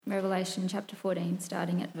Revelation chapter 14,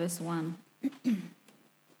 starting at verse 1.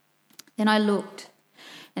 Then I looked,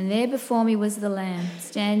 and there before me was the Lamb,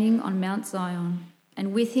 standing on Mount Zion,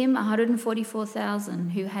 and with him 144,000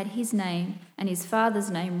 who had his name and his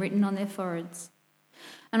Father's name written on their foreheads.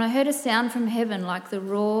 And I heard a sound from heaven like the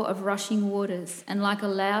roar of rushing waters and like a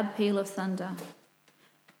loud peal of thunder.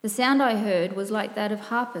 The sound I heard was like that of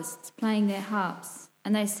harpists playing their harps,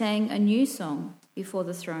 and they sang a new song before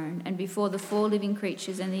the throne and before the 4 living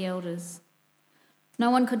creatures and the elders. No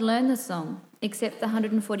one could learn the song except the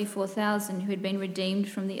 144,000 who had been redeemed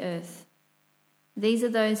from the earth. These are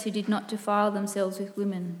those who did not defile themselves with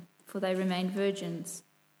women, for they remained virgins.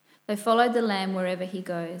 They followed the Lamb wherever he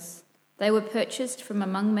goes. They were purchased from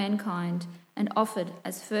among mankind and offered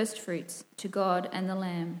as firstfruits to God and the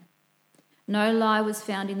Lamb. No lie was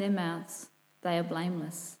found in their mouths. They are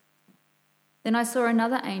blameless. Then I saw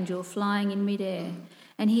another angel flying in midair,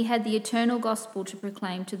 and he had the eternal gospel to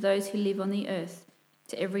proclaim to those who live on the earth,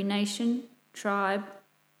 to every nation, tribe,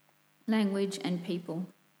 language, and people.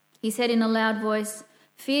 He said in a loud voice,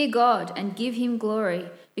 "Fear God and give him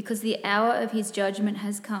glory, because the hour of his judgment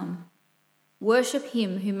has come. Worship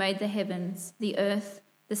him who made the heavens, the earth,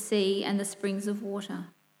 the sea, and the springs of water."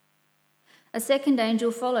 A second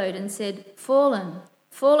angel followed and said, "Fallen,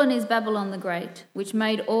 fallen is Babylon the Great, which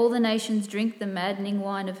made all the nations drink the maddening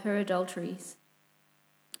wine of her adulteries."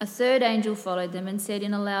 A third angel followed them and said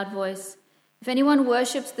in a loud voice, "If anyone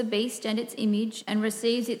worships the beast and its image and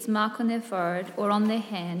receives its mark on their forehead or on their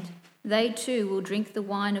hand, they too will drink the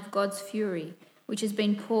wine of God's fury, which has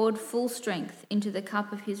been poured full strength into the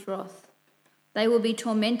cup of his wrath. They will be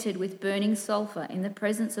tormented with burning sulphur in the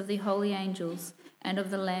presence of the holy angels and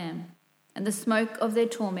of the Lamb, and the smoke of their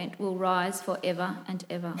torment will rise for ever and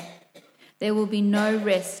ever. There will be no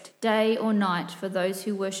rest, day or night, for those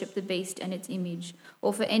who worship the beast and its image,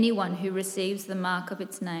 or for anyone who receives the mark of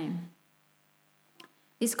its name."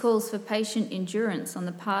 This calls for patient endurance on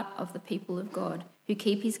the part of the people of God, who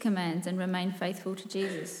keep his commands and remain faithful to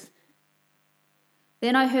Jesus.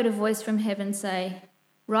 Then I heard a voice from heaven say,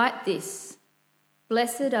 "Write this: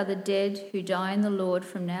 Blessed are the dead who die in the Lord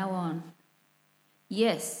from now on."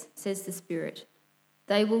 "Yes," says the Spirit,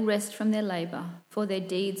 "they will rest from their labour, for their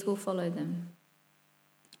deeds will follow them."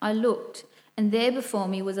 I looked, and there before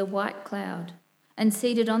me was a white cloud, and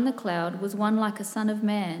seated on the cloud was one like a son of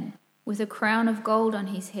man, with a crown of gold on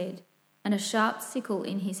his head and a sharp sickle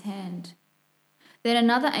in his hand. Then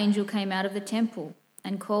another angel came out of the temple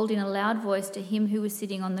and called in a loud voice to him who was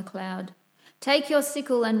sitting on the cloud, "Take your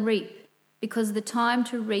sickle and reap, because the time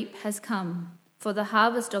to reap has come, for the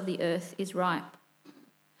harvest of the earth is ripe."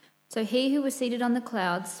 So he who was seated on the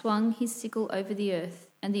cloud swung his sickle over the earth,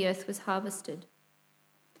 and the earth was harvested.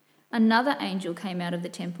 Another angel came out of the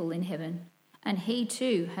temple in heaven, and he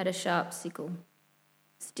too had a sharp sickle.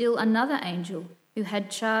 Still another angel, who had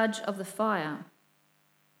charge of the fire,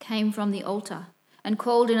 came from the altar and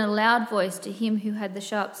called in a loud voice to him who had the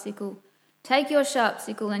sharp sickle, "Take your sharp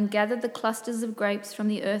sickle and gather the clusters of grapes from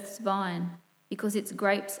the earth's vine, because its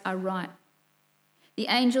grapes are ripe." The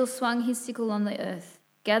angel swung his sickle on the earth,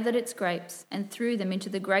 gathered its grapes, and threw them into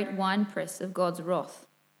the great winepress of God's wrath.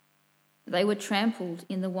 They were trampled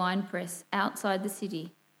in the winepress outside the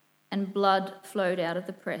city, and blood flowed out of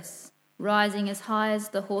the press, rising as high as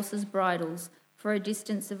the horses' bridles for a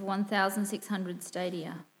distance of 1,600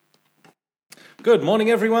 stadia. Good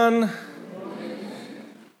morning, everyone.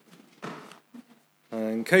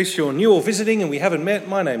 In case you're new or visiting and we haven't met,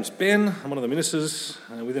 my name's Ben. I'm one of the ministers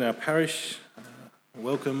within our parish.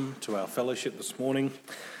 Welcome to our fellowship this morning.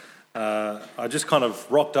 I just kind of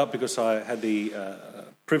rocked up because I had the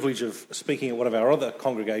privilege of speaking at one of our other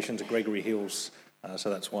congregations at Gregory Hills, so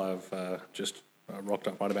that's why I've just rocked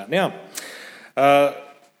up right about now.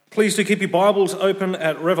 Please do keep your Bibles open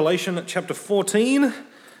at Revelation chapter 14,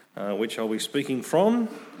 which I'll be speaking from,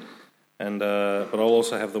 but I'll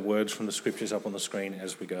also have the words from the scriptures up on the screen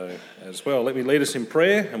as we go as well. Let me lead us in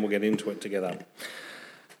prayer and we'll get into it together.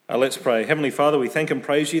 Let's pray. Heavenly Father, we thank and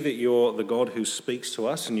praise you that you're the God who speaks to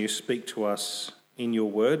us and you speak to us in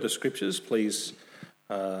your word, the scriptures. Please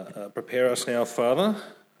prepare us now, Father,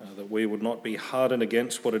 that we would not be hardened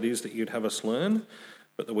against what it is that you'd have us learn,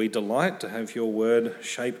 but that we delight to have your word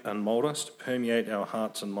shape and mould us, to permeate our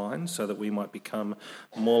hearts and minds so that we might become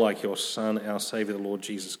more like your Son, our Saviour, the Lord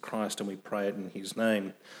Jesus Christ, and we pray it in his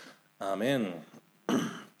name. Amen.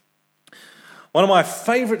 One of my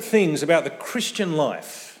favourite things about the Christian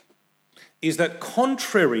life is that,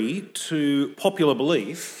 contrary to popular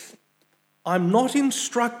belief, I'm not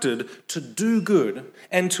instructed to do good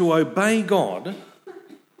and to obey God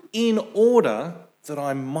in order that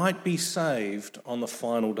I might be saved on the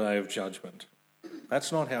final day of judgment.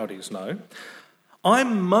 That's not how it is, no.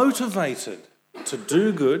 I'm motivated to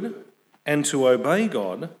do good and to obey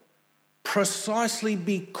God precisely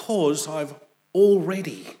because I've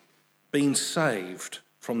already been saved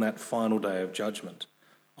from that final day of judgment.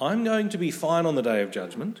 I'm going to be fine on the day of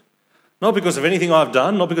judgment, not because of anything I've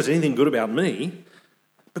done, not because of anything good about me,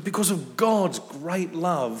 but because of God's great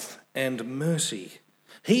love and mercy.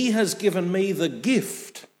 He has given me the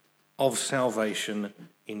gift of salvation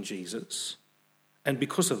in Jesus. And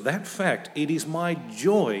because of that fact, it is my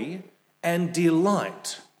joy and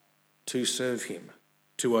delight to serve him,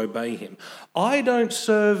 to obey him. I don't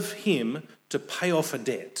serve him to pay off a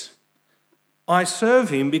debt. I serve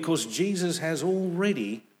him because Jesus has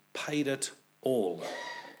already paid it all.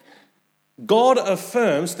 God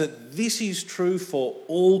affirms that this is true for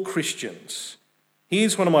all Christians.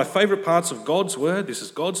 Here's one of my favourite parts of God's word. This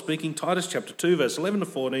is God speaking, Titus chapter 2, verse 11 to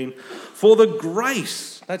 14. For the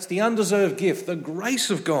grace, that's the undeserved gift, the grace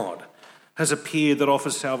of God has appeared that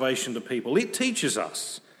offers salvation to people. It teaches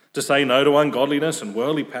us to say no to ungodliness and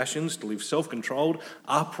worldly passions, to live self-controlled,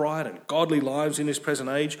 upright and godly lives in this present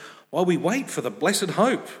age, while we wait for the blessed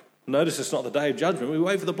hope. Notice it's not the day of judgment, we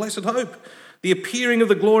wait for the blessed hope, the appearing of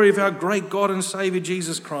the glory of our great God and Saviour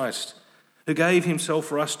Jesus Christ, who gave himself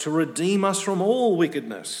for us to redeem us from all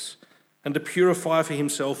wickedness and to purify for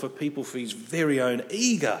himself a people for his very own,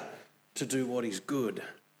 eager to do what is good.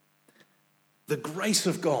 The grace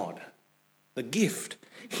of God, the gift,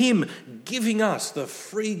 him giving us the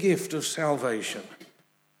free gift of salvation,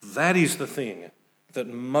 that is the thing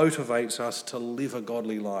that motivates us to live a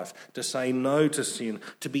godly life, to say no to sin,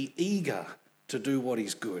 to be eager to do what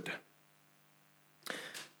is good.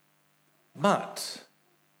 But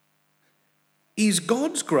is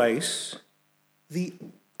God's grace the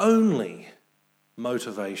only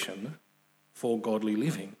motivation for godly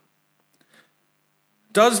living?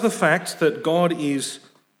 Does the fact that God is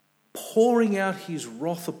pouring out his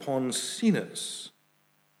wrath upon sinners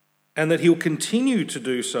and that he'll continue to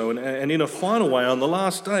do so and in a final way on the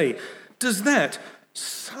last day, does that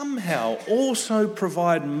somehow also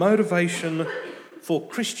provide motivation for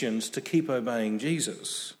Christians to keep obeying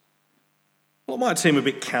Jesus? Well, it might seem a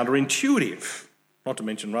bit counterintuitive, not to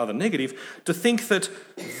mention rather negative, to think that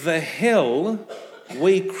the hell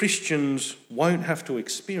we Christians won't have to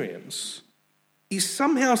experience is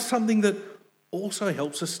somehow something that also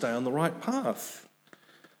helps us stay on the right path.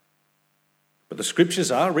 But the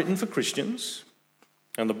scriptures are written for Christians,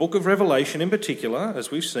 and the book of Revelation in particular,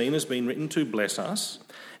 as we've seen, has been written to bless us,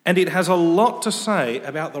 and it has a lot to say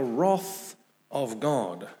about the wrath of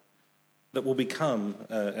God that will become,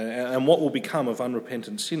 and what will become of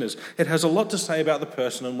unrepentant sinners. It has a lot to say about the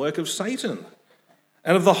person and work of Satan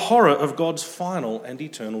and of the horror of God's final and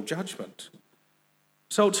eternal judgment.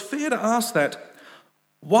 So it's fair to ask that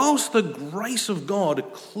whilst the grace of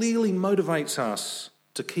God clearly motivates us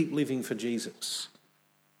to keep living for Jesus,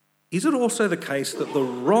 is it also the case that the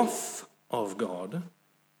wrath of God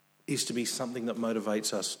is to be something that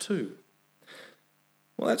motivates us too?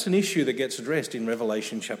 Well, that's an issue that gets addressed in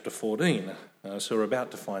Revelation chapter 14, so we're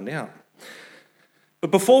about to find out.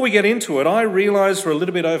 But before we get into it, I realise we're a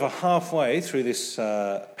little bit over halfway through this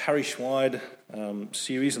parish-wide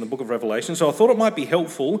series in the book of Revelation, so I thought it might be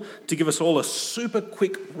helpful to give us all a super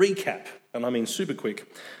quick recap, and I mean super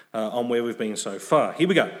quick, on where we've been so far. Here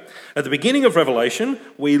we go. At the beginning of Revelation,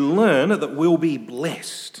 we learn that we'll be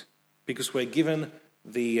blessed because we're given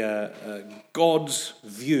the God's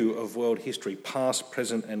view of world history, past,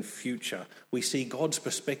 present and future. We see God's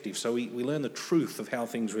perspective, so we learn the truth of how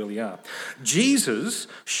things really are. Jesus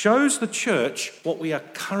shows the church what we are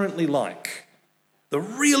currently like. The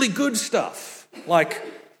really good stuff, like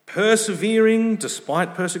persevering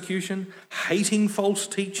despite persecution, hating false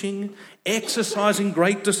teaching, exercising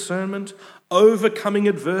great discernment, overcoming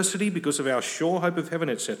adversity because of our sure hope of heaven,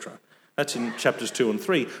 etc. That's in chapters 2 and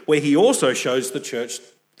 3, where he also shows the church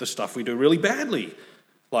the stuff we do really badly,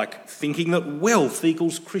 like thinking that wealth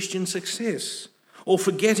equals Christian success, or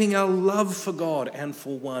forgetting our love for God and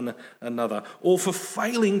for one another, or for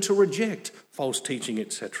failing to reject false teaching,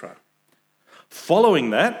 etc. Following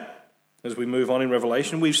that, as we move on in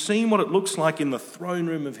Revelation, we've seen what it looks like in the throne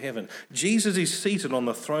room of heaven. Jesus is seated on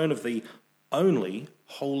the throne of the only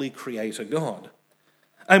holy Creator God.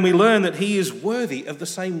 And we learn that he is worthy of the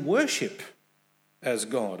same worship as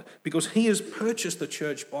God because he has purchased the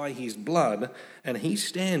church by his blood and he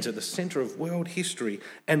stands at the centre of world history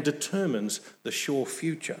and determines the sure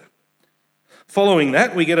future. Following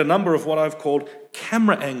that, we get a number of what I've called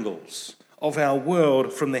camera angles of our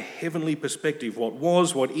world from the heavenly perspective, what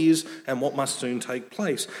was, what is, and what must soon take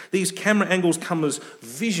place. These camera angles come as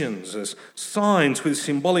visions, as signs with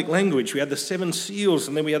symbolic language. We had the 7 seals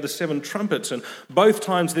and then we had the 7 trumpets, and both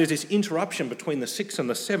times there's this interruption between the 6th and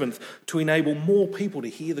the 7th to enable more people to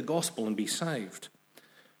hear the gospel and be saved.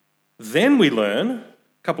 Then we learn, a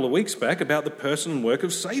couple of weeks back, about the person and work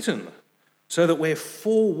of Satan, so that we're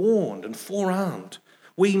forewarned and forearmed.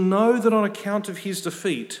 We know that on account of his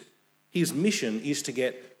defeat, his mission is to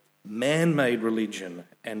get man-made religion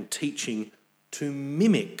and teaching to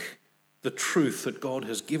mimic the truth that God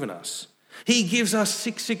has given us. He gives us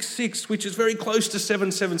 666, which is very close to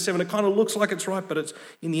 777. It kind of looks like it's right, but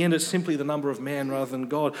in the end it's simply the number of man rather than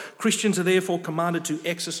God. Christians are therefore commanded to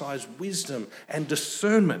exercise wisdom and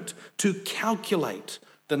discernment, to calculate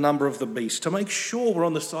the number of the beast, to make sure we're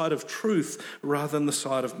on the side of truth rather than the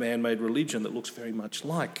side of man-made religion that looks very much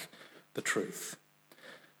like the truth.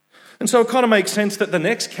 And so it kind of makes sense that the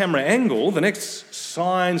next camera angle, the next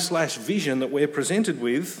sign/vision that we're presented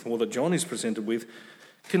with, or that John is presented with,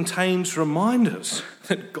 contains reminders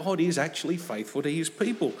that God is actually faithful to his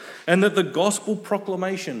people and that the gospel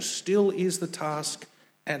proclamation still is the task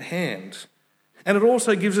at hand. And it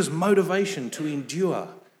also gives us motivation to endure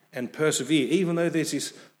and persevere, even though there's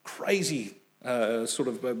this crazy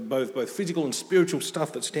both physical and spiritual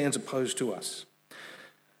stuff that stands opposed to us.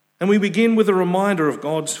 And we begin with a reminder of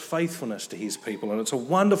God's faithfulness to his people, and it's a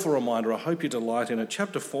wonderful reminder. I hope you delight in it.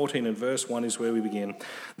 Chapter 14 and verse 1 is where we begin.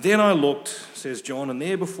 Then I looked, says John, and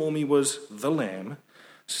there before me was the Lamb,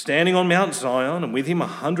 standing on Mount Zion, and with him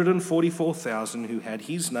 144,000 who had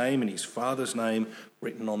his name and his Father's name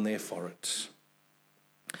written on their foreheads.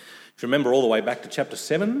 If you remember all the way back to chapter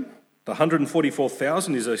 7, the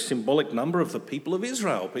 144,000 is a symbolic number of the people of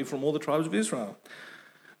Israel, people from all the tribes of Israel.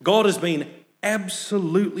 God has been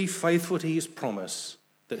absolutely faithful to his promise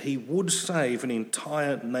that he would save an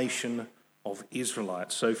entire nation of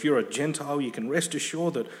Israelites. So if you're a Gentile, you can rest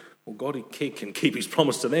assured that, God can keep his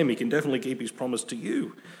promise to them. He can definitely keep his promise to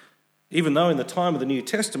you. Even though in the time of the New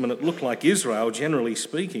Testament it looked like Israel, generally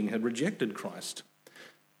speaking, had rejected Christ.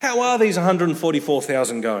 How are these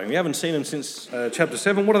 144,000 going? We haven't seen them since chapter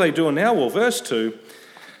 7. What are they doing now? Well, verse 2,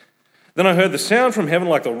 then I heard the sound from heaven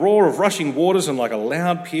like the roar of rushing waters and like a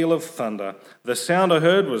loud peal of thunder. The sound I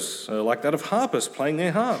heard was like that of harpists playing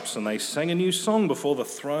their harps, and they sang a new song before the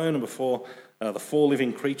throne and before the 4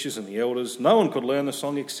 living creatures and the elders. No one could learn the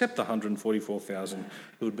song except the 144,000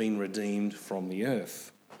 who had been redeemed from the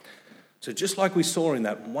earth. So just like we saw in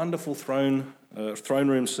that wonderful throne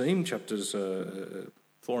room scene, chapters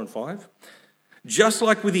 4 and 5, just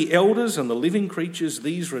like with the elders and the living creatures,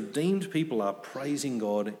 these redeemed people are praising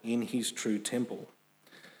God in his true temple.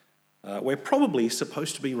 We're probably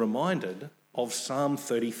supposed to be reminded of Psalm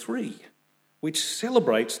 33, which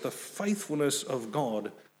celebrates the faithfulness of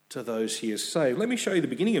God to those he has saved. Let me show you the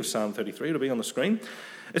beginning of Psalm 33. It'll be on the screen.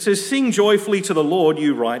 It says, "Sing joyfully to the Lord,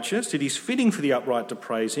 you righteous. It is fitting for the upright to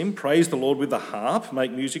praise him. Praise the Lord with the harp.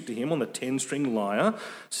 Make music to him on the 10-string lyre.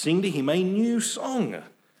 Sing to him a new song.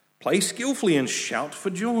 Play skillfully and shout for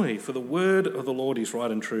joy, for the word of the Lord is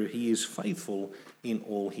right and true. He is faithful in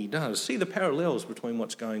all he does." See the parallels between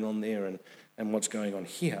what's going on there and what's going on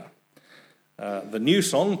here. The new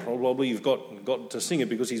song, probably you've got to sing it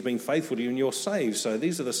because he's been faithful to you and you're saved. So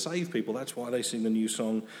these are the saved people. That's why they sing the new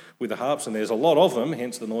song with the harps, and there's a lot of them,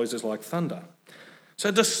 hence the noises like thunder.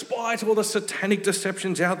 So despite all the satanic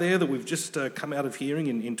deceptions out there that we've just come out of hearing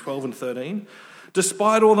in 12 and 13,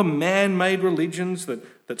 despite all the man-made religions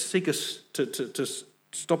that seek us to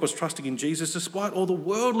stop us trusting in Jesus, despite all the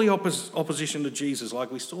worldly opposition to Jesus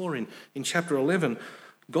like we saw in chapter 11,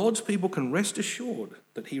 God's people can rest assured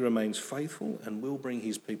that he remains faithful and will bring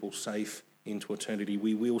his people safe into eternity.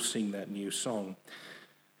 We will sing that new song.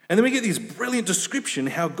 And then we get this brilliant description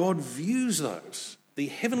how God views those, the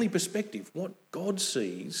heavenly perspective, what God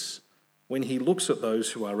sees when he looks at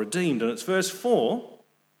those who are redeemed. And it's verse 4,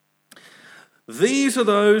 "These are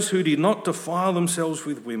those who did not defile themselves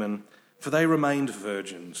with women, for they remained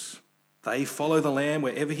virgins. They follow the Lamb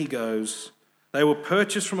wherever he goes. They were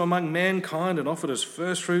purchased from among mankind and offered as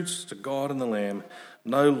firstfruits to God and the Lamb.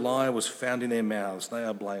 No lie was found in their mouths. They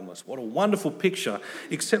are blameless." What a wonderful picture,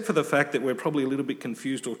 except for the fact that we're probably a little bit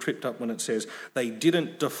confused or tripped up when it says they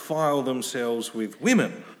didn't defile themselves with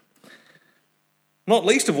women. Not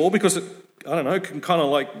least of all because it can kind of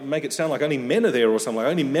like make it sound like only men are there or something, like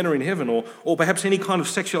only men are in heaven, or perhaps any kind of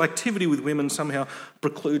sexual activity with women somehow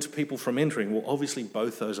precludes people from entering. Well, obviously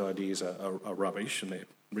both those ideas are rubbish and they're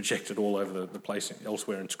rejected all over the place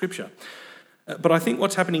elsewhere in Scripture. But I think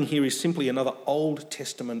what's happening here is simply another Old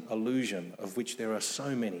Testament allusion, of which there are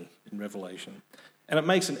so many in Revelation. And it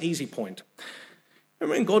makes an easy point.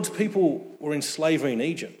 Remember when God's people were in slavery in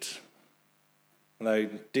Egypt? And they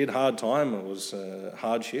did hard time, it was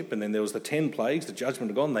hardship, and then there was the 10 plagues, the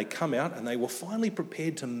judgment of God, and they come out and they were finally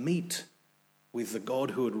prepared to meet with the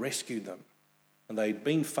God who had rescued them. And they'd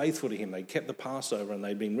been faithful to him, they'd kept the Passover and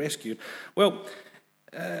they'd been rescued. Well,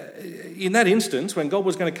 in that instance, when God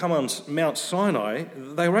was going to come on Mount Sinai,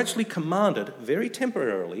 they were actually commanded, very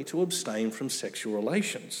temporarily, to abstain from sexual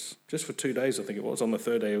relations. Just for 2 days, I think it was. On the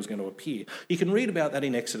third day, it was going to appear. You can read about that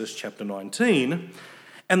in Exodus chapter 19.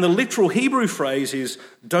 And the literal Hebrew phrase is,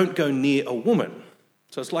 don't go near a woman.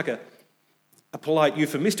 So it's like a polite,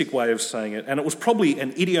 euphemistic way of saying it. And it was probably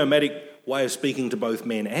an idiomatic way of speaking to both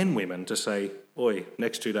men and women to say, oi,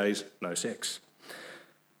 next 2 days, no sex.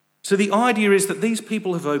 So the idea is that these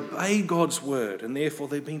people have obeyed God's word and therefore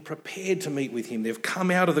they've been prepared to meet with him. They've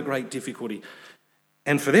come out of the great difficulty.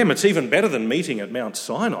 And for them, it's even better than meeting at Mount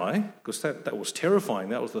Sinai, because that was terrifying.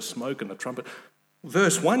 That was the smoke and the trumpet.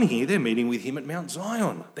 Verse 1 here, they're meeting with him at Mount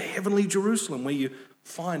Zion, the heavenly Jerusalem, where you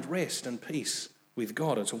find rest and peace with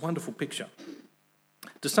God. It's a wonderful picture.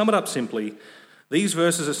 To sum it up simply, these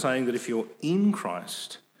verses are saying that if you're in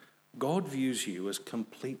Christ, God views you as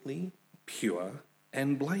completely pure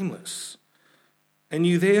and blameless. And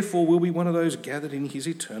you therefore will be one of those gathered in his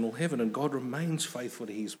eternal heaven, and God remains faithful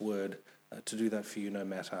to his word to do that for you no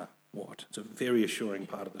matter what. It's a very assuring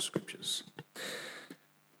part of the scriptures.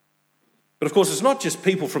 But of course, it's not just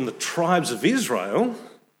people from the tribes of Israel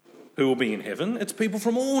who will be in heaven. It's people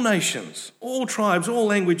from all nations, all tribes, all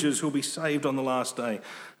languages who will be saved on the last day.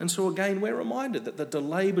 And so again, we're reminded that the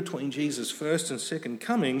delay between Jesus' first and second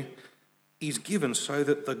coming is given so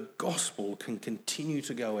that the gospel can continue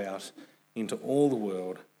to go out into all the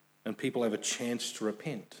world and people have a chance to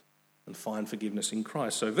repent and find forgiveness in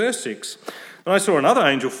Christ. So verse 6, and I saw another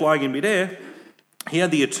angel flying in midair. He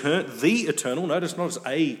had the eternal, notice not as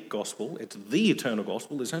a gospel, it's the eternal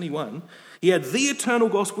gospel, there's only one. He had the eternal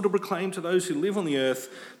gospel to proclaim to those who live on the earth,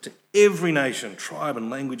 to every nation, tribe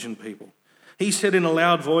and language and people. He said in a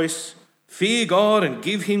loud voice, fear God and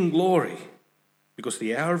give him glory, because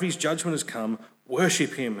the hour of his judgment has come.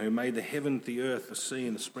 Worship him who made the heaven, the earth, the sea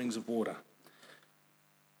and the springs of water.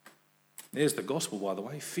 There's the gospel, by the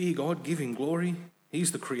way. Fear God, give him glory.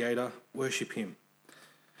 He's the creator, worship him.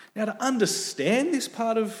 Now, to understand this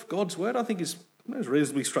part of God's word, I think is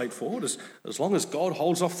reasonably straightforward. As long as God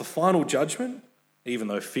holds off the final judgment, even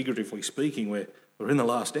though figuratively speaking we're in the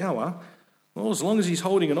last hour, well, as long as he's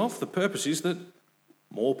holding it off, the purpose is that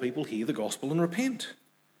more people hear the gospel and repent.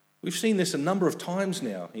 We've seen this a number of times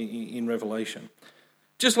now in Revelation.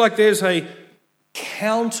 Just like there's a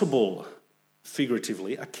countable,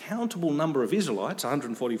 figuratively, a countable number of Israelites,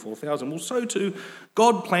 144,000, well, so too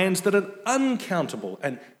God plans that an uncountable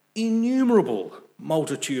and innumerable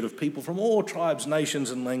multitude of people from all tribes,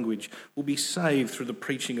 nations and language will be saved through the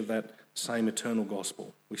preaching of that same eternal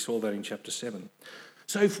gospel. We saw that in chapter 7.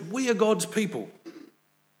 So if we are God's people,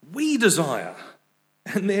 we desire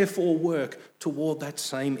and therefore work toward that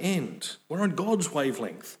same end. We're on God's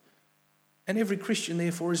wavelength. And every Christian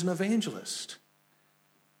therefore is an evangelist.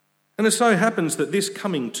 And it so happens that this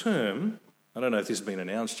coming term, I don't know if this has been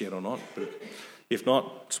announced yet or not, but if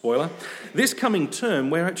not, spoiler, this coming term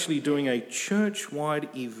we're actually doing a church-wide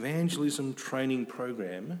evangelism training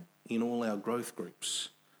program in all our growth groups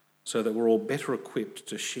so that we're all better equipped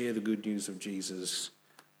to share the good news of Jesus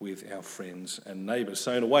with our friends and neighbours.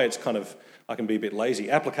 So in a way it's kind of, I can be a bit lazy.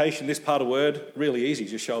 Application, this part of word, really easy.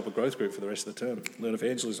 Just show up a growth group for the rest of the term, learn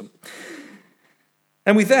evangelism.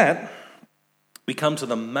 And with that, we come to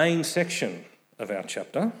the main section of our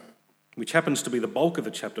chapter, which happens to be the bulk of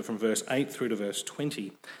the chapter from verse 8 through to verse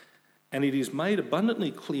 20. And it is made abundantly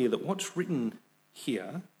clear that what's written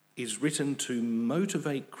here is written to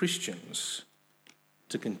motivate Christians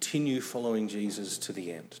to continue following Jesus to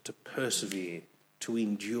the end, to persevere, to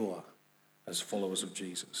endure as followers of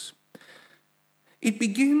Jesus. It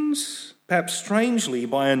begins, perhaps strangely,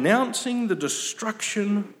 by announcing the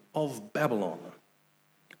destruction of Babylon.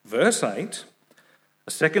 Verse 8,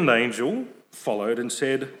 a second angel followed and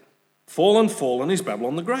said, fallen, fallen is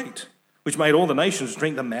Babylon the Great, which made all the nations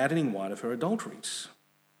drink the maddening wine of her adulteries.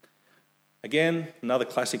 Again, another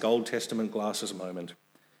classic Old Testament glasses moment.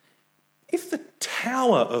 If the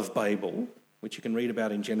Tower of Babel, which you can read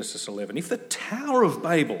about in Genesis 11, if the Tower of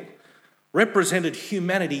Babel represented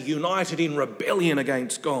humanity united in rebellion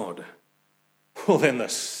against God, well then the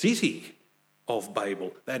city of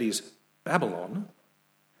Babel, that is Babylon,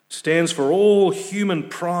 stands for all human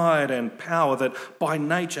pride and power that by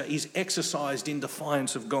nature is exercised in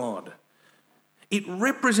defiance of God. It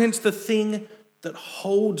represents the thing that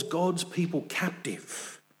holds God's people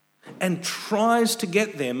captive and tries to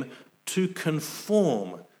get them to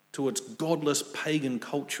conform to its godless pagan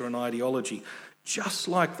culture and ideology, just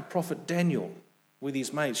like the prophet Daniel with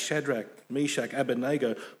his mates Shadrach, Meshach,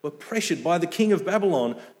 Abednego were pressured by the king of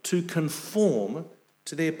Babylon to conform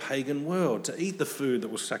to their pagan world, to eat the food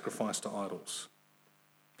that was sacrificed to idols.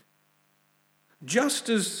 Just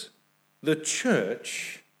as the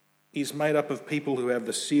church is made up of people who have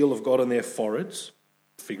the seal of God on their foreheads,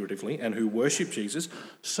 figuratively, and who worship Jesus,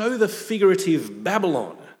 so the figurative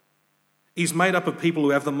Babylon is made up of people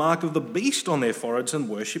who have the mark of the beast on their foreheads and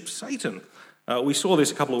worship Satan. We saw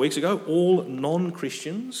this a couple of weeks ago. All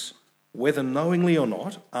non-Christians, whether knowingly or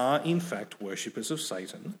not, are in fact worshippers of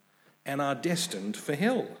Satan and are destined for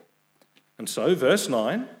hell. And so, verse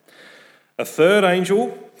 9, a third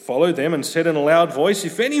angel followed them and said in a loud voice,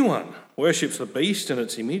 "If anyone worships the beast and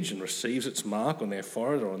its image and receives its mark on their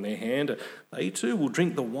forehead or on their hand, they too will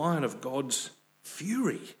drink the wine of God's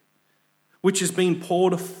fury, which has been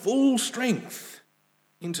poured full strength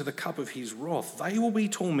into the cup of his wrath. They will be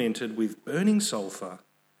tormented with burning sulphur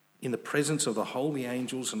in the presence of the holy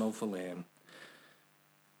angels and of the Lamb."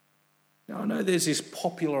 Now, I know there's this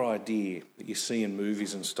popular idea that you see in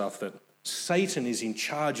movies and stuff that Satan is in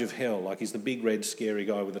charge of hell, like he's the big red scary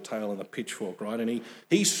guy with the tail and the pitchfork, right? And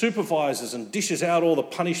he supervises and dishes out all the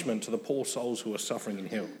punishment to the poor souls who are suffering in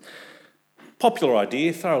hell. Popular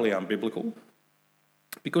idea, thoroughly unbiblical,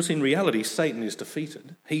 because in reality Satan is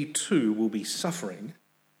defeated. He too will be suffering,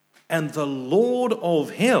 and the Lord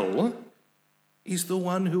of hell is the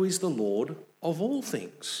one who is the Lord of all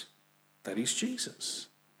things. That is Jesus.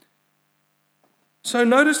 So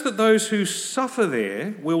notice that those who suffer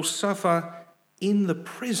there will suffer in the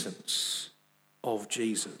presence of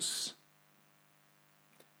Jesus.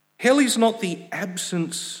 Hell is not the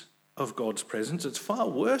absence of God's presence. It's far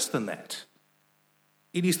worse than that.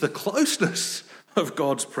 It is the closeness of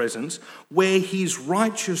God's presence where his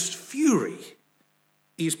righteous fury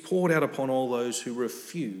is poured out upon all those who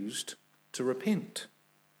refused to repent.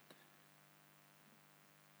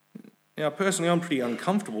 Now, personally, I'm pretty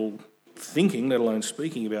uncomfortable thinking, let alone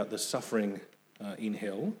speaking, about the suffering in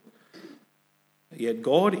hell. Yet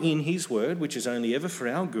God, in his word, which is only ever for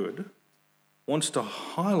our good, wants to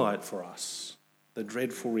highlight for us the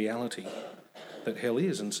dreadful reality that hell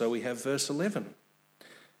is. And so we have verse 11.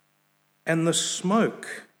 "And the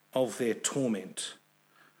smoke of their torment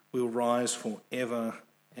will rise forever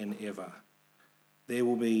and ever. There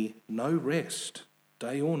will be no rest,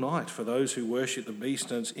 day or night, for those who worship the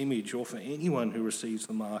beast and its image, or for anyone who receives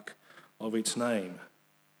the mark of its name,"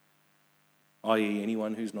 i.e.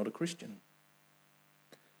 anyone who's not a Christian.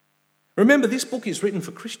 Remember, this book is written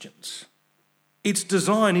for Christians. Its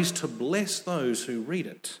design is to bless those who read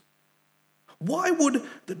it. Why would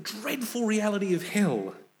the dreadful reality of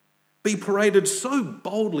hell be paraded so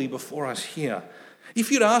boldly before us here?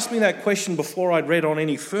 If you'd asked me that question before I'd read on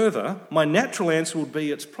any further, my natural answer would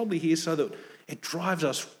be it's probably here so that it drives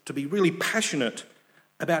us to be really passionate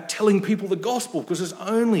about telling people the gospel, because it's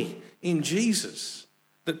only in Jesus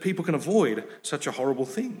that people can avoid such a horrible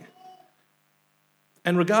thing.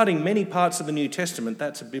 And regarding many parts of the New Testament,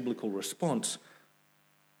 that's a biblical response,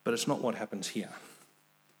 but it's not what happens here.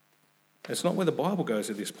 It's not where the Bible goes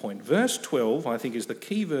at this point. Verse 12, I think, is the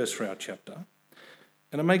key verse for our chapter,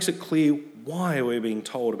 and it makes it clear why we're being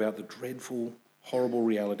told about the dreadful, horrible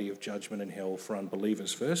reality of judgment and hell for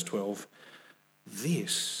unbelievers. Verse 12,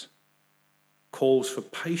 "This calls for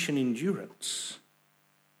patient endurance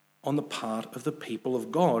on the part of the people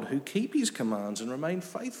of God who keep his commands and remain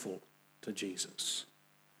faithful to Jesus."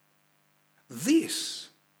 This,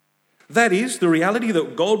 that is, the reality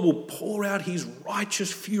that God will pour out his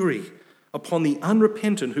righteous fury upon the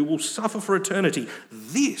unrepentant who will suffer for eternity,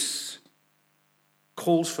 this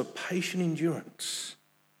calls for patient endurance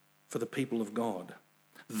for the people of God.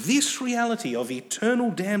 This reality of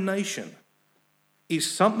eternal damnation is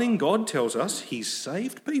something God tells us his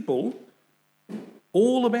saved people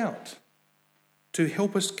all about to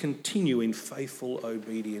help us continue in faithful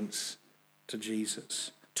obedience to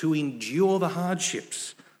Jesus, to endure the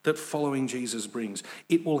hardships that following Jesus brings.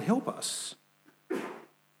 It will help us,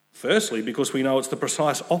 firstly, because we know it's the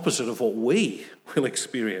precise opposite of what we will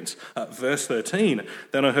experience. Verse 13,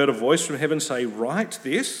 "Then I heard a voice from heaven say, 'Write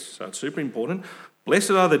this,'" so it's super important,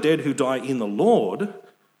 "'Blessed are the dead who die in the Lord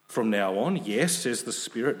from now on. Yes, says the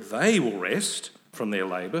Spirit, they will rest from their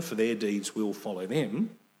labour, for their deeds will follow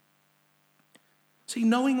them.'" See,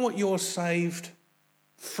 knowing what you're saved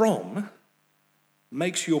from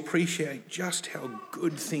makes you appreciate just how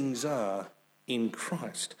good things are in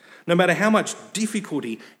Christ. No matter how much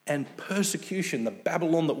difficulty and persecution the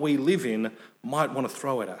Babylon that we live in might want to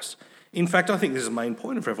throw at us, In fact, I think this is the main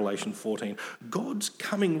point of Revelation 14. God's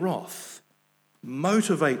coming wrath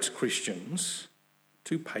motivates Christians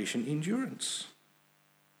to patient endurance.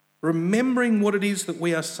 Remembering what it is that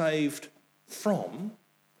we are saved from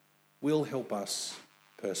will help us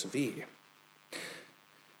persevere.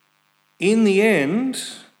 In the end,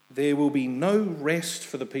 there will be no rest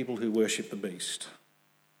for the people who worship the beast,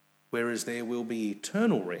 whereas there will be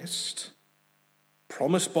eternal rest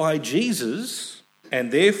promised by Jesus,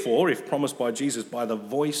 and therefore, if promised by Jesus, by the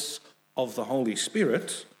voice of the Holy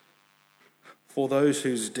Spirit, for those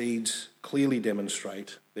whose deeds clearly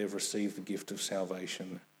demonstrate they've received the gift of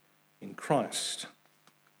salvation in Christ.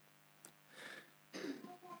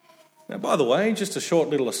 Now, by the way, just a short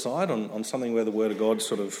little aside on something where the Word of God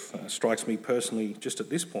sort of strikes me personally just at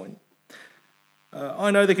this point.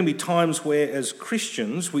 I know there can be times where, as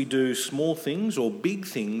Christians, we do small things or big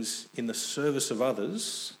things in the service of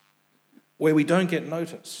others where we don't get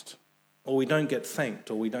noticed, or we don't get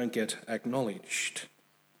thanked, or we don't get acknowledged.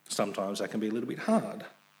 Sometimes that can be a little bit hard.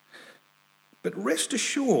 But rest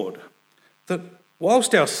assured that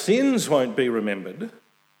whilst our sins won't be remembered,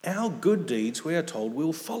 our good deeds, we are told,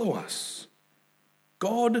 will follow us.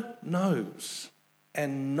 God knows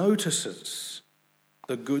and notices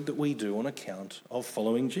the good that we do on account of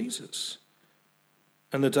following Jesus.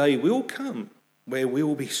 And the day will come where we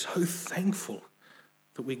will be so thankful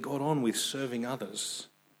that we got on with serving others,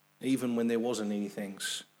 even when there wasn't any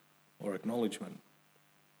thanks or acknowledgement.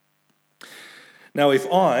 Now, if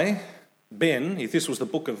this was the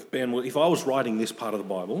book of Ben, if I was writing this part of the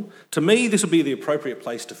Bible, to me this would be the appropriate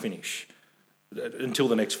place to finish until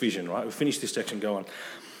the next vision, right? We finish this section, go on.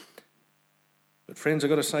 But friends, I've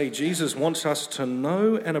got to say, Jesus wants us to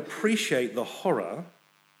know and appreciate the horror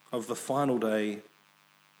of the final day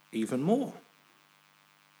even more.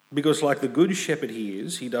 Because like the good shepherd he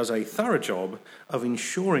is, he does a thorough job of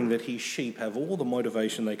ensuring that his sheep have all the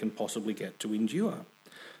motivation they can possibly get to endure.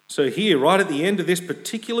 So here, right at the end of this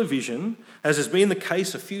particular vision, as has been the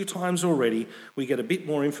case a few times already, we get a bit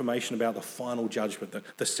more information about the final judgment,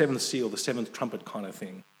 the seventh seal, the seventh trumpet kind of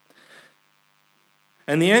thing.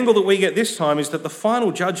 And the angle that we get this time is that the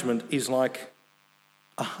final judgment is like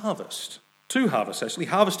a harvest. Two harvests, actually.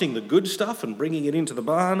 Harvesting the good stuff and bringing it into the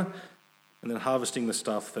barn, and then harvesting the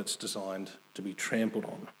stuff that's designed to be trampled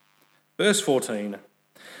on. Verse 14,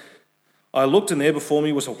 I looked, and there before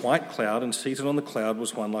me was a white cloud, and seated on the cloud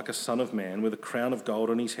was one like a son of man, with a crown of gold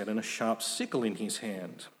on his head and a sharp sickle in his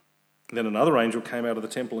hand. And then another angel came out of the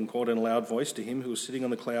temple and called in a loud voice to him who was sitting on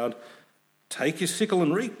the cloud, take your sickle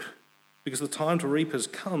and reap, because the time to reap has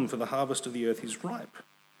come, for the harvest of the earth is ripe.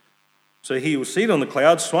 So he who was seated on the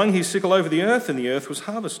cloud swung his sickle over the earth, and the earth was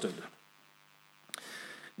harvested.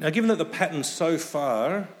 Now, given that the pattern so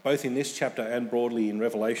far, both in this chapter and broadly in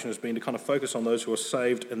Revelation, has been to kind of focus on those who are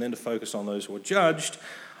saved and then to focus on those who are judged,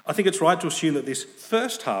 I think it's right to assume that this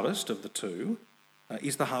first harvest of the two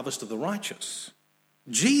is the harvest of the righteous.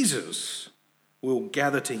 Jesus will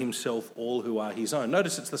gather to himself all who are his own.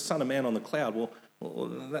 Notice it's the Son of Man on the cloud. Well,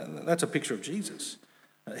 that's a picture of Jesus.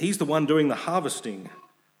 He's the one doing the harvesting.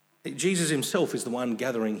 Jesus himself is the one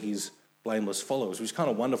gathering his blameless followers, which is kind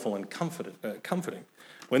of wonderful and comforting.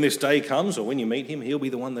 When this day comes, or when you meet him, he'll be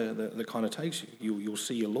the one that kind of takes you. You'll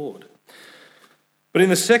see your Lord. But in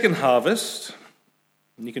the second harvest,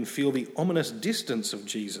 you can feel the ominous distance of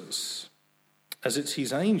Jesus, as it's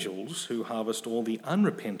his angels who harvest all the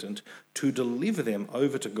unrepentant to deliver them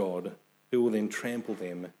over to God, who will then trample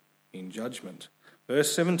them in judgment.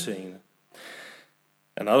 Verse 17,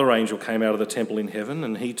 another angel came out of the temple in heaven,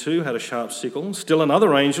 and he too had a sharp sickle. Still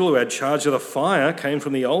another angel who had charge of the fire came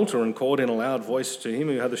from the altar and called in a loud voice to him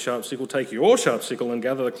who had the sharp sickle, take your sharp sickle and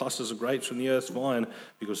gather the clusters of grapes from the earth's vine,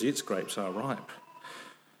 because its grapes are ripe.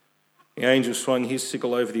 The angel swung his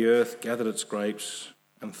sickle over the earth, gathered its grapes,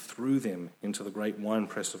 and threw them into the great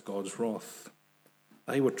winepress of God's wrath.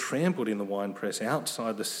 They were trampled in the winepress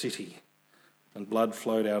outside the city, and blood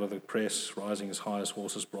flowed out of the press, rising as high as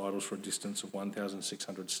horses' bridles for a distance of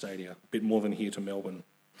 1,600 stadia, a bit more than here to Melbourne.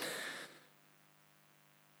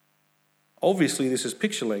 Obviously, this is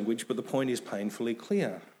picture language, but the point is painfully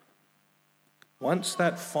clear. Once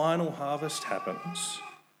that final harvest happens,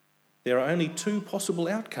 there are only two possible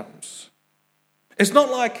outcomes. It's not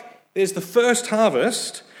like there's the first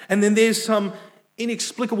harvest and then there's some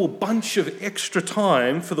inexplicable bunch of extra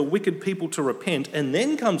time for the wicked people to repent, and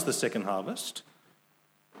then comes the second harvest.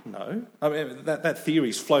 No. I mean, that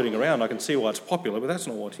theory's floating around. I can see why it's popular, but that's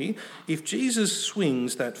not what here. If Jesus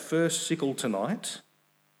swings that first sickle tonight,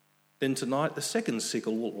 then tonight the second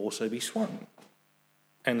sickle will also be swung.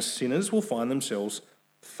 And sinners will find themselves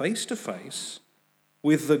face to face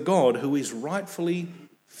with the God who is rightfully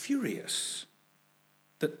furious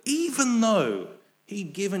that even though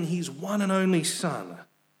he'd given his one and only son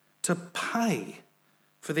to pay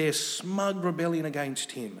for their smug rebellion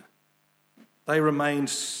against him, they remained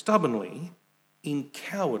stubbornly in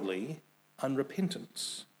cowardly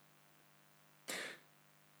unrepentance.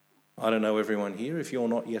 I don't know everyone here, if you're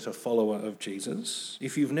not yet a follower of Jesus,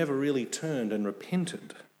 if you've never really turned and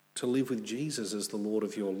repented to live with Jesus as the Lord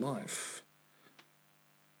of your life,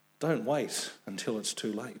 don't wait until it's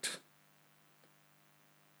too late.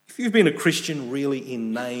 If you've been a Christian really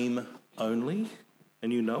in name only,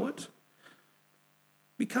 and you know it,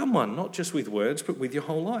 become one, not just with words, but with your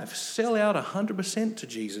whole life. Sell out 100% to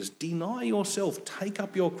Jesus. Deny yourself. Take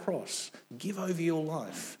up your cross. Give over your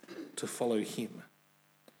life to follow him.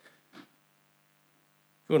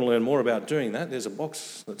 If you want to learn more about doing that, there's a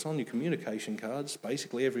box that's on your communication cards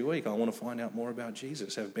basically every week. I want to find out more about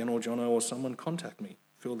Jesus. Have Ben or Jono or someone contact me.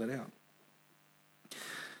 Fill that out.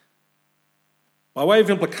 By way of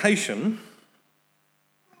implication,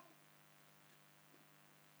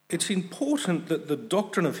 it's important that the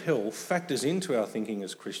doctrine of hell factors into our thinking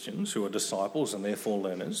as Christians, who are disciples and therefore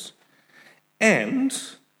learners. And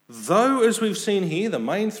though, as we've seen here, the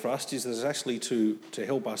main thrust is actually to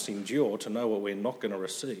help us endure, to know what we're not going to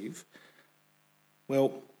receive,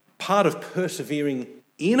 well, part of persevering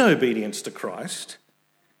in obedience to Christ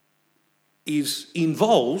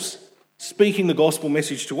involves speaking the gospel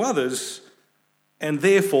message to others, and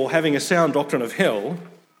therefore having a sound doctrine of hell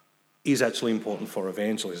is actually important for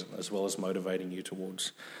evangelism as well as motivating you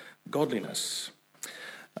towards godliness.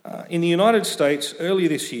 In the United States, earlier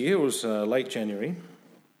this year, it was late January,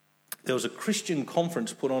 there was a Christian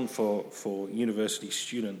conference put on for university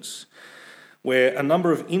students where a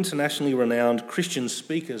number of internationally renowned Christian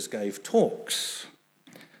speakers gave talks.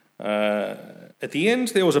 At the end,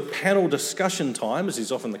 there was a panel discussion time, as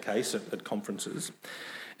is often the case at conferences,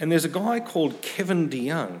 and there's a guy called Kevin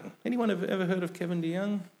DeYoung. Anyone ever heard of Kevin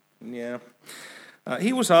DeYoung? Yeah.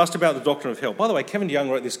 He was asked about the doctrine of hell. By the way, Kevin DeYoung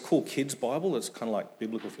wrote this cool kids' Bible that's kind of like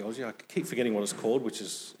biblical theology. I keep forgetting what it's called, which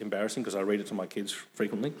is embarrassing because I read it to my kids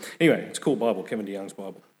frequently. Anyway, it's a cool Bible, Kevin DeYoung's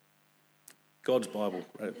Bible. God's Bible,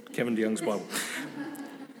 Kevin DeYoung's Bible.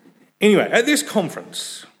 Anyway, at this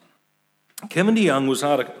conference, Kevin DeYoung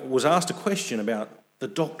was asked a question about the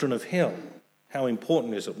doctrine of hell. How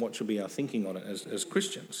important is it? What should be our thinking on it as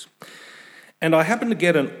Christians? And I happened to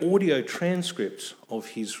get an audio transcript of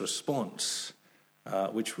his response,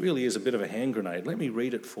 which really is a bit of a hand grenade. Let me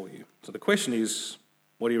read it for you. So the question is,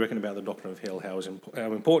 what do you reckon about the doctrine of hell?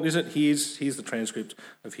 How important is it? Here's the transcript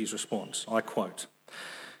of his response. I quote,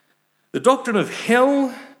 "The doctrine of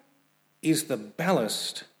hell is the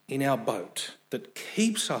ballast in our boat that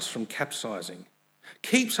keeps us from capsizing,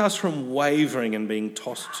 keeps us from wavering and being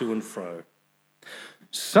tossed to and fro.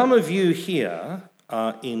 Some of you here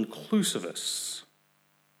are inclusivists.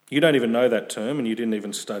 You don't even know that term and you didn't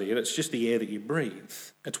even study it. It's just the air that you breathe.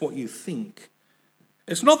 It's what you think.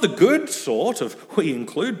 It's not the good sort of we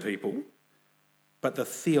include people, but the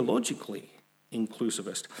theologically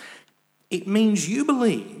inclusivist. It means you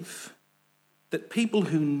believe that people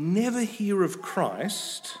who never hear of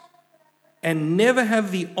Christ and never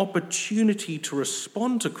have the opportunity to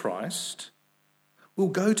respond to Christ will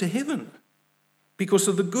go to heaven because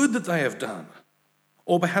of the good that they have done,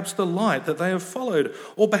 or perhaps the light that they have followed,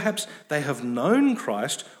 or perhaps they have known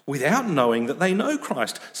Christ without knowing that they know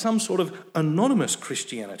Christ, some sort of anonymous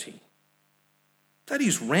Christianity. That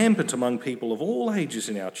is rampant among people of all ages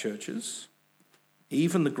in our churches.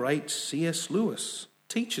 Even the great C.S. Lewis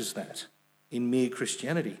teaches that in Mere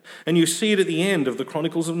Christianity. And you see it at the end of the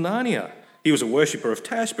Chronicles of Narnia. He was a worshipper of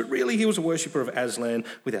Tash, but really he was a worshipper of Aslan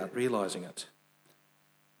without realising it.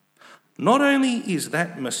 Not only is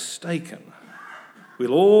that mistaken, with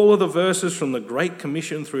all of the verses from the Great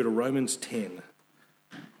Commission through to Romans 10,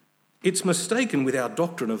 it's mistaken with our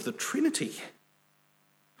doctrine of the Trinity.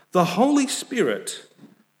 The Holy Spirit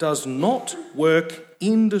does not work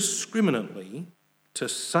indiscriminately to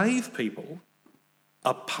save people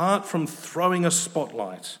apart from throwing a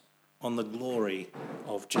spotlight on the glory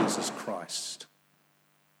of Jesus Christ.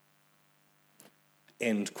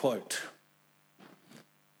 End quote.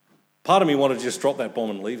 Part of me wanted to just drop that bomb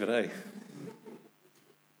and leave it, eh?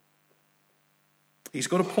 He's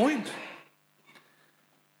got a point.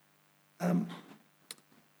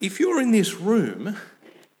 If you're in this room,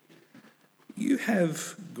 you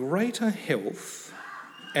have greater health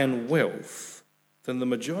and wealth than the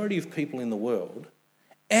majority of people in the world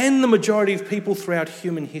and the majority of people throughout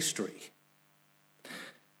human history.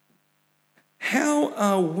 How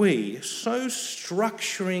are we so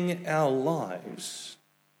structuring our lives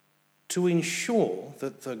to ensure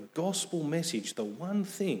that the gospel message, the one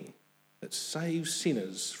thing that saves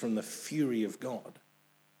sinners from the fury of God,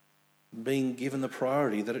 being given the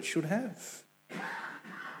priority that it should have?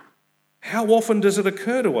 How often does it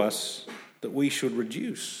occur to us that we should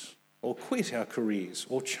reduce or quit our careers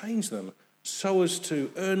or change them so as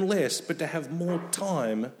to earn less but to have more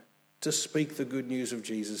time to speak the good news of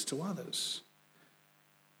Jesus to others?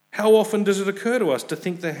 How often does it occur to us to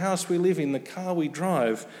think the house we live in, the car we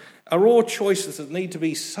drive, are all choices that need to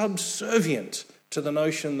be subservient to the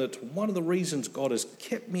notion that one of the reasons God has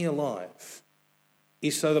kept me alive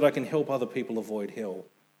is so that I can help other people avoid hell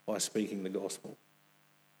by speaking the gospel?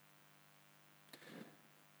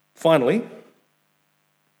 Finally,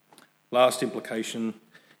 last implication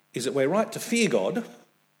is that we're right to fear God.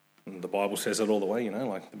 And the Bible says it all the way,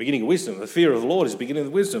 like the beginning of wisdom. The fear of the Lord is the beginning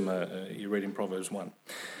of wisdom. You read in Proverbs 1.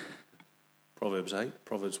 Proverbs 8,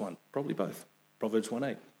 Proverbs 1, probably both. Proverbs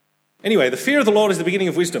 1:8. Anyway, the fear of the Lord is the beginning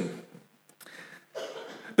of wisdom.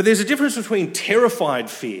 But there's a difference between terrified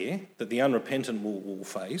fear that the unrepentant will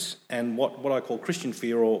face and what I call Christian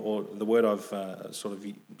fear, or the word I've sort of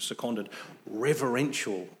seconded,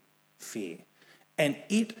 reverential fear. And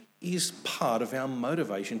it is part of our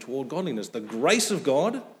motivation toward godliness. The grace of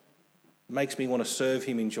God makes me want to serve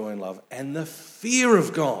him in joy and love, and the fear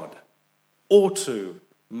of God ought to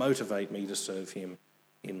motivate me to serve him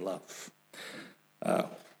in love.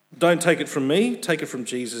 Don't take it from me, take it from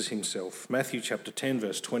Jesus himself. Matthew chapter 10,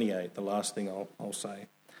 verse 28, the last thing I'll say.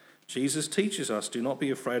 Jesus teaches us, do not be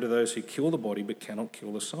afraid of those who kill the body but cannot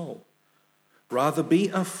kill the soul. Rather be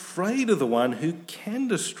afraid of the one who can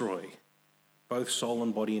destroy both soul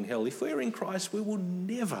and body in hell. If we're in Christ, we will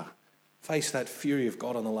never face that fury of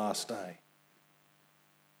God on the last day.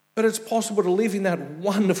 But it's possible to live in that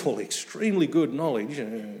wonderful, extremely good knowledge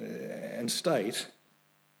and state,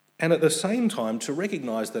 and at the same time to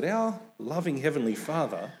recognise that our loving Heavenly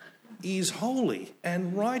Father is holy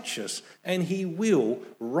and righteous, and he will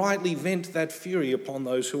rightly vent that fury upon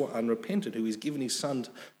those who are unrepentant, who he's given his Son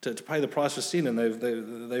to pay the price for sin, and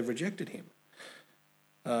they've rejected him.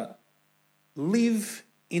 Live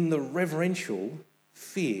in the reverential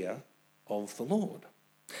fear of the Lord.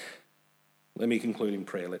 Let me conclude in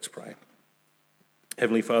prayer. Let's pray.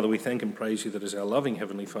 Heavenly Father, we thank and praise you that as our loving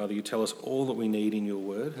Heavenly Father, you tell us all that we need in your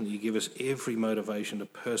word, and you give us every motivation to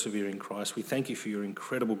persevere in Christ. We thank you for your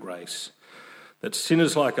incredible grace, that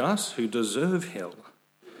sinners like us who deserve hell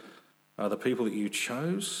are the people that you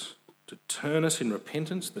chose to turn us in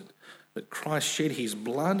repentance, that Christ shed his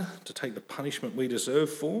blood to take the punishment we deserve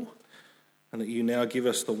for, and that you now give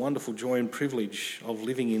us the wonderful joy and privilege of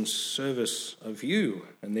living in service of you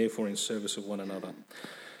and therefore in service of one another.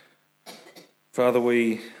 Father,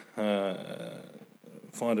 we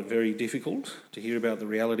find it very difficult to hear about the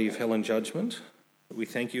reality of hell and judgment, but we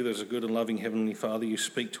thank you that as a good and loving Heavenly Father, you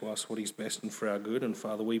speak to us what is best and for our good. And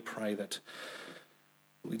Father, we pray that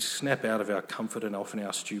we'd snap out of our comfort and often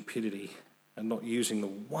our stupidity and not using the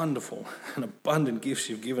wonderful and abundant gifts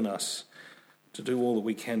you've given us to do all that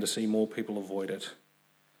we can to see more people avoid it.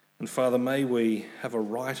 And Father, may we have a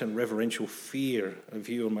right and reverential fear of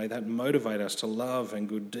you, and may that motivate us to love and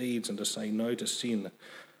good deeds and to say no to sin,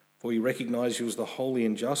 for we recognise you as the holy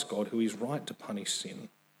and just God who is right to punish sin.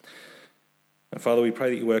 And Father, we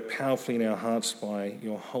pray that you work powerfully in our hearts by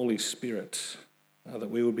your Holy Spirit, that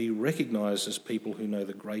we would be recognised as people who know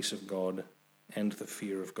the grace of God and the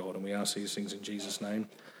fear of God. And we ask these things in Jesus' name.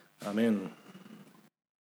 Amen.